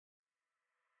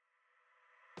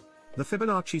The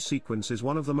Fibonacci sequence is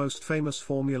one of the most famous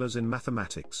formulas in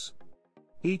mathematics.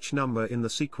 Each number in the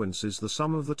sequence is the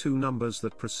sum of the two numbers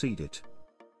that precede it.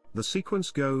 The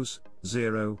sequence goes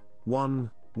 0,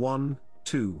 1, 1,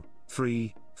 2,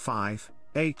 3, 5,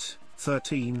 8,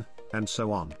 13, and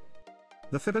so on.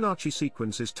 The Fibonacci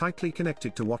sequence is tightly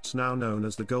connected to what's now known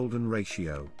as the golden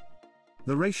ratio.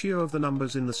 The ratio of the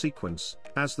numbers in the sequence,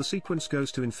 as the sequence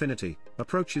goes to infinity,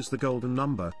 approaches the golden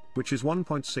number, which is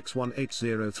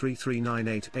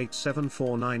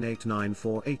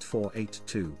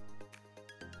 1.61803398874989484882.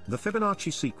 The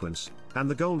Fibonacci sequence, and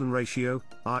the golden ratio,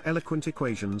 are eloquent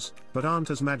equations, but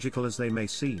aren't as magical as they may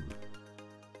seem.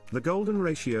 The golden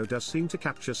ratio does seem to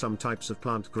capture some types of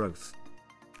plant growth.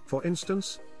 For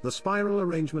instance, the spiral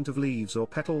arrangement of leaves or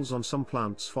petals on some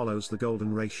plants follows the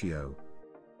golden ratio.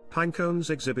 Pinecones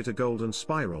exhibit a golden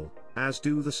spiral, as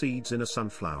do the seeds in a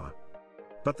sunflower.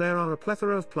 But there are a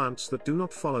plethora of plants that do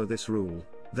not follow this rule,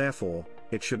 therefore,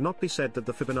 it should not be said that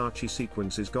the Fibonacci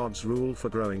sequence is God's rule for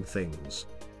growing things.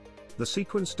 The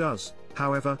sequence does,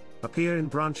 however, appear in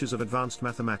branches of advanced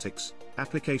mathematics,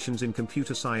 applications in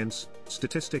computer science,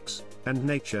 statistics, and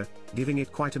nature, giving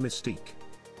it quite a mystique.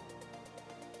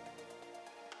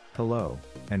 Hello,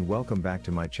 and welcome back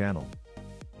to my channel.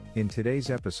 In today's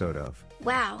episode of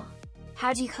Wow!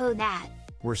 How'd you code that?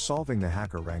 We're solving the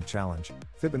HackerRank challenge,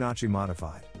 Fibonacci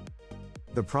modified.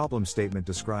 The problem statement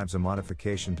describes a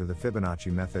modification to the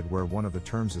Fibonacci method where one of the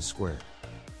terms is squared.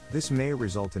 This may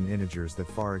result in integers that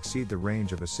far exceed the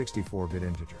range of a 64-bit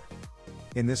integer.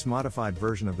 In this modified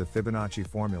version of the Fibonacci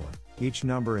formula, each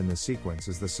number in the sequence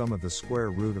is the sum of the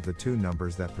square root of the two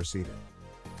numbers that precede it.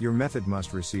 Your method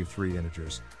must receive three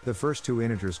integers. The first two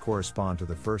integers correspond to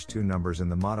the first two numbers in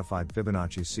the modified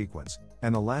Fibonacci sequence,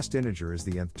 and the last integer is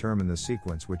the nth term in the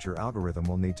sequence which your algorithm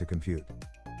will need to compute.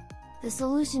 The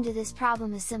solution to this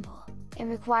problem is simple. It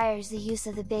requires the use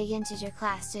of the big integer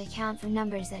class to account for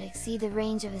numbers that exceed the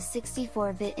range of a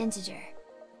 64-bit integer.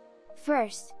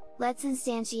 First, let's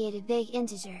instantiate a big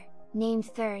integer, named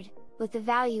third, with the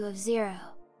value of 0.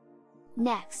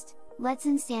 Next, let's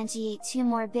instantiate two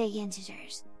more big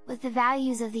integers, with the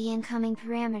values of the incoming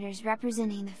parameters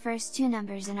representing the first two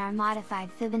numbers in our modified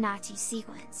Fibonacci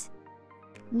sequence.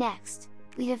 Next,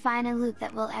 we define a loop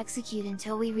that will execute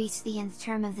until we reach the nth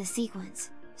term of the sequence,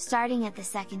 starting at the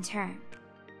second term.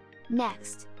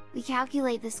 Next, we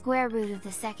calculate the square root of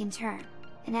the second term,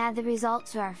 and add the result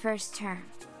to our first term.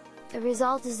 The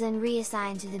result is then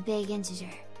reassigned to the big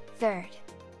integer, third.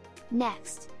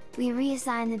 Next, we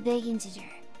reassign the big integer,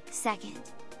 second,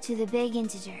 to the big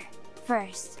integer,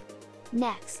 first.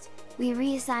 Next, we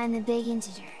reassign the big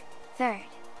integer, third,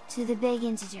 to the big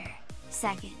integer,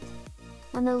 second.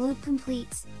 When the loop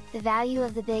completes, the value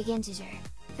of the big integer,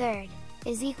 third,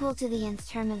 is equal to the nth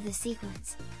term of the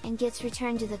sequence, and gets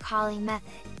returned to the calling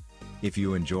method. If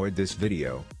you enjoyed this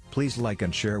video, please like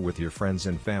and share with your friends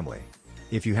and family.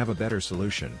 If you have a better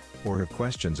solution, or have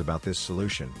questions about this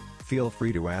solution, feel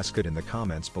free to ask it in the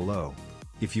comments below.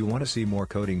 If you want to see more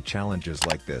coding challenges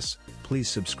like this, please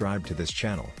subscribe to this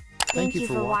channel. Thank you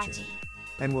for watching.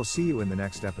 And we'll see you in the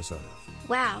next episode of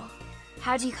Wow!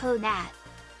 How'd you code that?